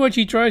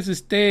he tries to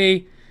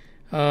stay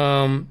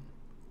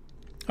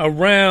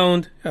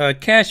around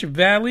Cache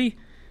Valley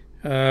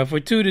for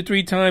 2 to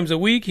 3 times a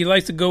week. He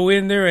likes to go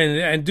in there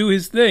and do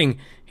his thing.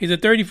 He's a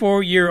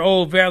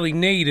 34-year-old Valley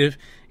native,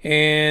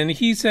 and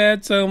he's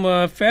had some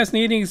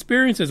fascinating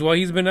experiences while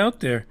he's been out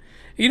there.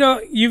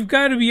 You've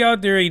got to be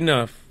out there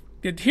enough.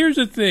 Here's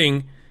the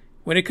thing.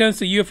 When it comes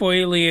to UFO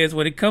aliens,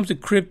 when it comes to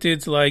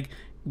cryptids like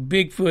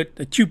Bigfoot,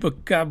 the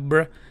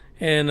Chupacabra,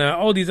 and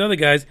all these other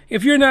guys,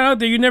 if you're not out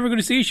there, you're never going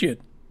to see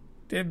shit.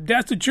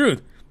 That's the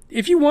truth.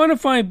 If you want to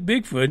find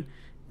Bigfoot,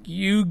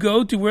 you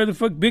go to where the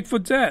fuck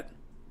Bigfoot's at.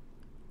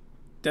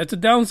 That's the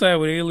downside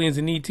with aliens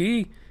and ET,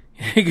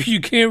 because you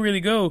can't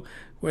really go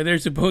where they're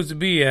supposed to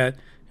be at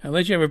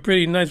unless you have a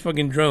pretty nice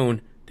fucking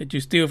drone that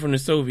you steal from the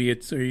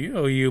Soviets or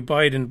you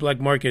buy it in the black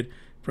market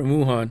from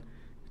Wuhan,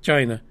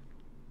 China.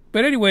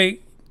 But anyway,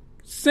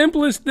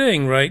 simplest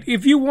thing, right?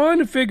 If you want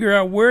to figure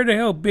out where the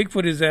hell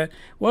Bigfoot is at,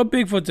 what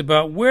Bigfoot's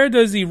about, where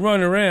does he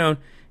run around,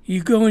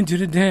 you go into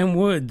the damn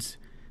woods.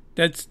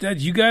 That's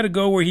you got to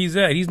go where he's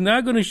at. He's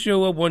not going to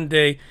show up one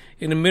day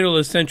in the middle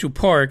of Central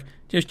Park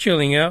just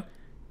chilling out.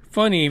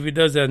 Funny if he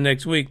does that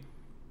next week.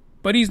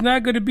 But he's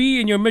not going to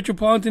be in your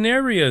metropolitan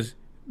areas.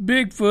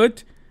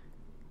 Bigfoot,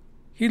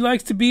 He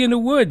likes to be in the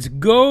woods.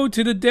 Go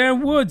to the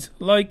damn woods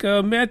like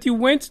Matthew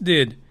Wentz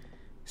did.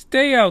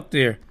 Stay out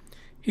there.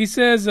 He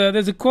says,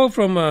 there's a quote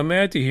from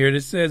Matthew here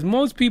that says,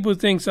 most people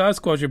think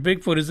Sasquatch or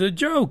Bigfoot is a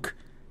joke.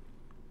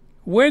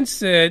 Wentz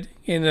said,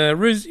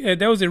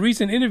 that was a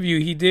recent interview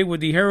he did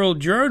with the Herald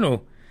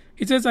Journal.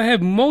 He says, I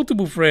have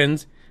multiple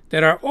friends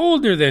that are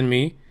older than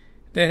me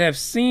that have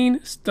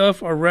seen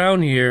stuff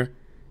around here.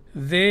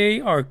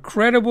 They are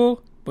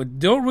credible, but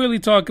don't really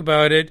talk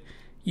about it.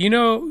 You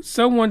know,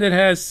 someone that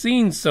has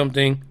seen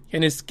something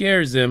and it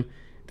scares them,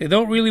 they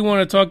don't really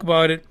want to talk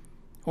about it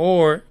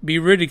or be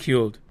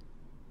ridiculed.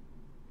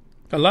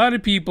 A lot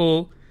of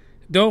people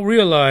don't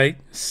realize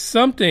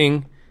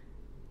something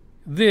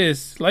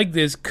like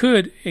this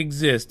could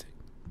exist.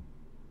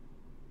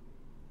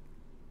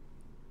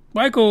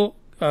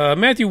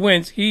 Matthew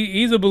Wentz,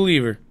 he's a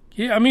believer.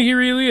 He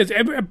really is.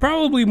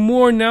 Probably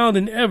more now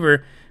than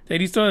ever that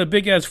he saw a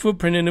big-ass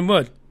footprint in the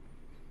mud.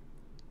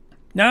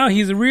 Now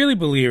he's a really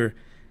believer.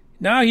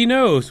 Now he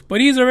knows. But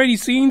he's already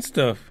seen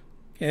stuff.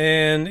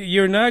 And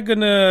you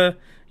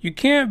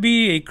can't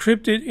be a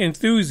cryptid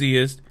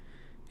enthusiast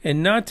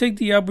and not take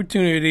the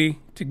opportunity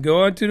to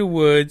go out to the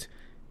woods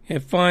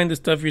and find the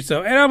stuff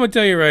yourself. And I'm going to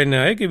tell you right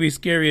now, it could be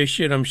scary as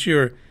shit, I'm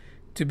sure,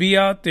 to be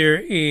out there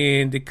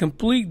in the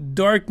complete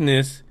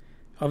darkness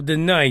of the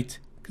night.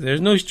 Because there's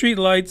no street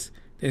lights,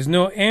 there's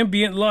no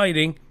ambient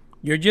lighting.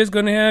 You're just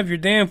going to have your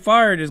damn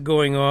fire that's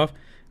going off.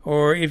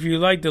 Or if you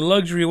like the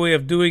luxury way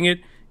of doing it,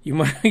 you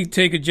might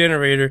take a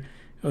generator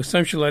or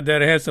some shit like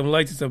that. It has some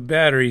lights and some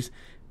batteries.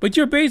 But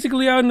you're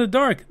basically out in the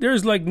dark.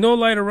 There's like no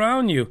light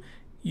around you.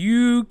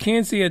 You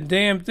can't see a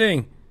damn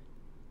thing.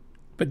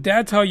 But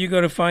that's how you're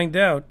going to find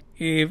out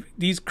if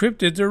these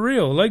cryptids are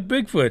real, like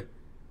Bigfoot.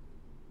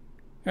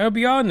 I'll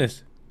be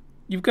honest.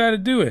 You've got to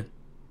do it.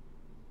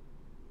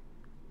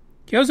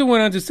 He also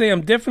went on to say,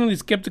 I'm definitely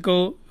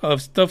skeptical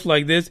of stuff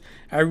like this.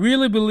 I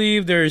really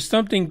believe there is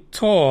something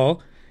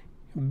tall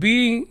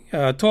being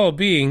out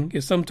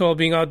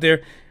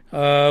there,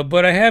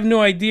 but I have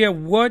no idea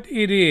what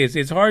it is.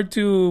 It's hard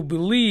to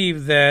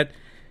believe that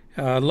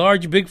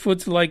large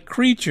Bigfoots-like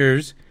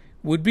creatures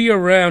would be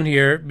around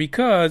here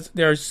because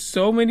there are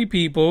so many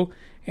people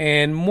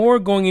and more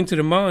going into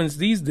the mountains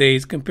these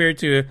days compared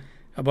to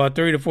about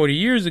 30 to 40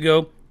 years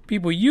ago.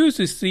 People used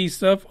to see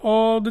stuff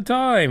all the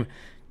time.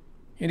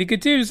 And he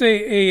continues to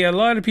say a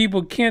lot of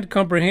people can't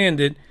comprehend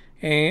it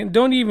and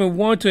don't even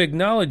want to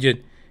acknowledge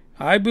it.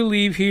 I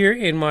believe here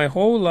in my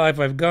whole life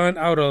I've gone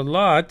out a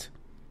lot.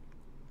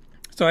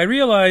 So I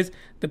realize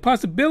the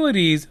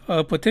possibilities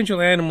of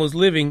potential animals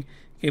living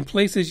in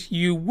places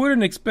you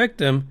wouldn't expect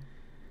them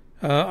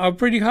are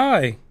pretty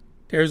high.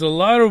 There's a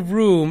lot of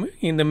room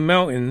in the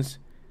mountains.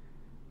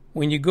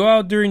 When you go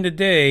out during the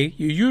day,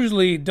 you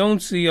usually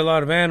don't see a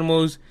lot of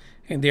animals,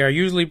 and they are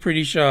usually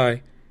pretty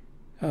shy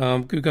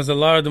because a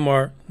lot of them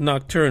are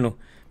nocturnal.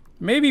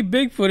 Maybe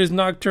Bigfoot is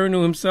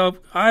nocturnal himself.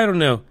 I don't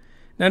know.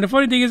 Now, the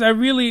funny thing is, I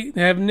really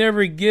have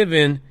never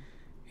given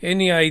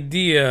any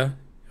idea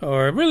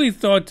or really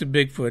thought to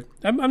Bigfoot.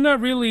 I'm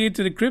not really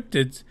into the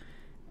cryptids,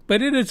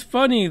 but it is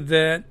funny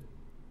that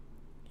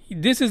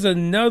this is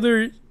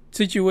another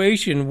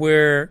situation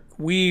where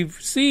we've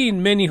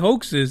seen many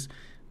hoaxes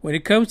when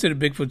it comes to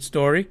the Bigfoot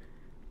story,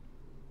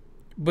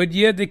 but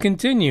yet they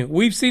continue.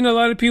 We've seen a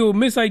lot of people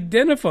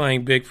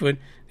misidentifying Bigfoot.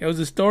 There was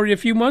a story a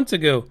few months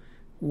ago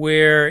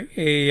where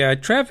a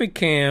traffic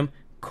cam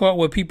caught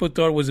what people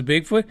thought was a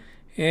Bigfoot,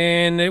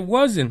 and it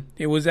wasn't.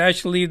 It was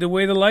actually the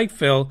way the light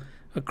fell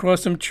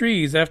across some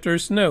trees after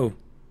snow.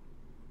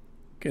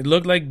 It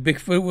looked like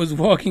Bigfoot was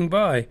walking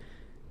by.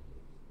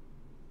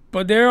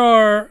 But there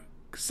are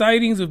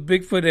sightings of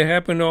Bigfoot that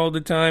happen all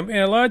the time, and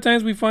a lot of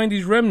times we find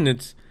these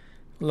remnants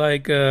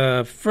like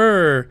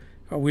fur,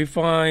 or we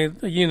find,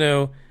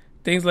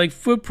 things like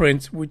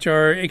footprints, which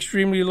are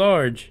extremely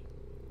large.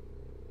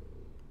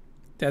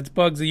 That's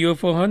Bugs, the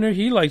UFO hunter.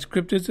 He likes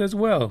cryptids as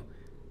well.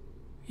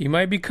 He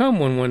might become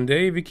one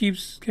day if he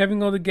keeps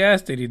having all the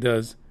gas that he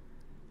does.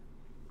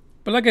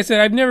 But like I said,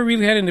 I've never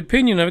really had an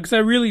opinion of it because I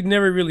really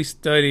never really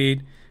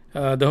studied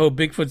the whole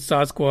Bigfoot,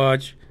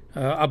 Sasquatch,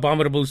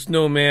 abominable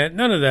snowman,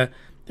 none of that.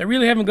 I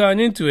really haven't gotten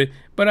into it.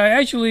 But I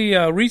actually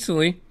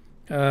recently,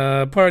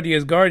 part of the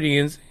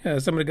Asgardians,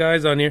 some of the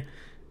guys on here,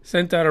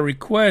 sent out a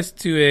request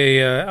to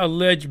a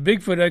alleged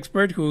Bigfoot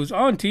expert who's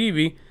on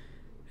TV,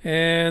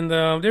 and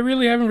they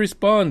really haven't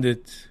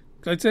responded.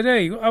 I said,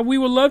 hey, we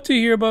would love to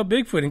hear about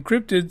Bigfoot and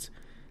cryptids.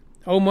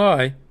 Oh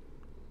my.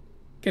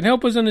 Can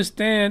help us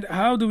understand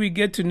how do we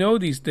get to know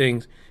these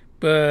things.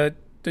 But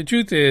the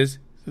truth is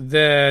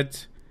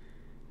that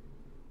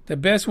the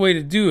best way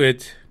to do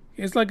it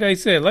is, like I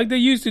said, like they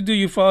used to do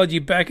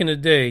ufology back in the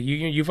day.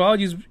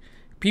 Ufologists,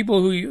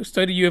 people who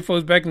studied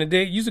UFOs back in the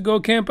day, used to go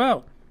camp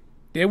out.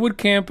 They would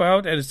camp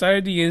out at the site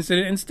of the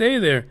incident and stay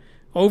there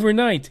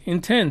overnight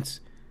in tents,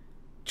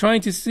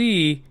 trying to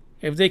see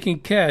if they can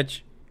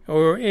catch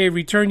or a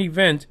return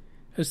event,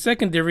 a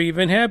secondary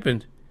event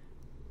happened.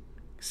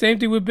 Same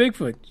thing with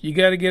Bigfoot. You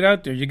got to get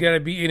out there. You got to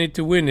be in it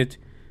to win it.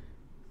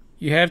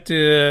 You have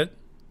to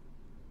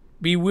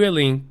be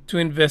willing to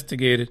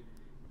investigate it.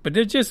 But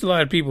there's just a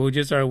lot of people who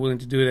just aren't willing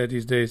to do that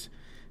these days,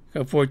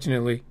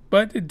 unfortunately.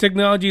 But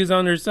technology is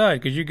on their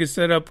side because you can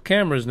set up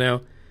cameras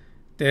now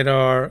that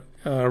are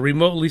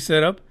remotely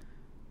set up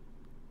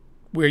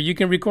where you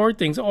can record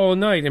things all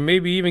night and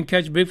maybe even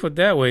catch Bigfoot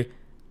that way.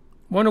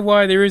 Wonder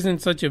why there isn't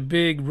such a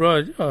big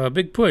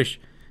push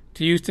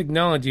to use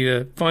technology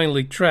to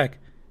finally track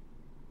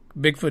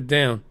Bigfoot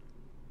down.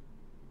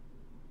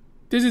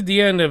 This is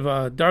the end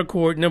of Dark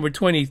Horde number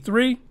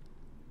 23.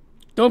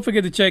 Don't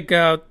forget to check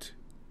out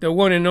the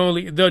one and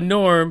only The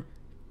Norm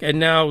and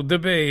now The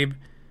Babe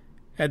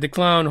at the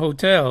Clown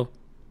Hotel.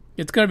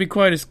 It's going to be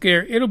quite a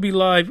scare. It'll be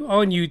live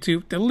on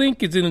YouTube. The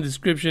link is in the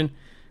description.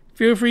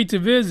 Feel free to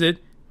visit.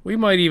 We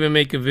might even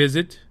make a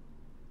visit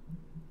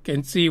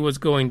and see what's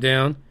going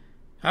down.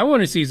 I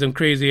want to see some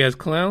crazy-ass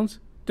clowns.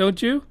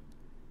 Don't you?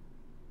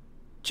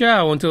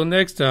 Ciao until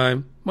next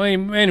time. My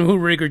man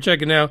Hoorraker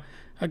checking out.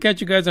 I'll catch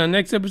you guys on the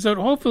next episode.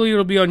 Hopefully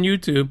it'll be on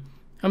YouTube.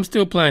 I'm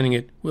still planning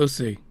it. We'll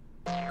see.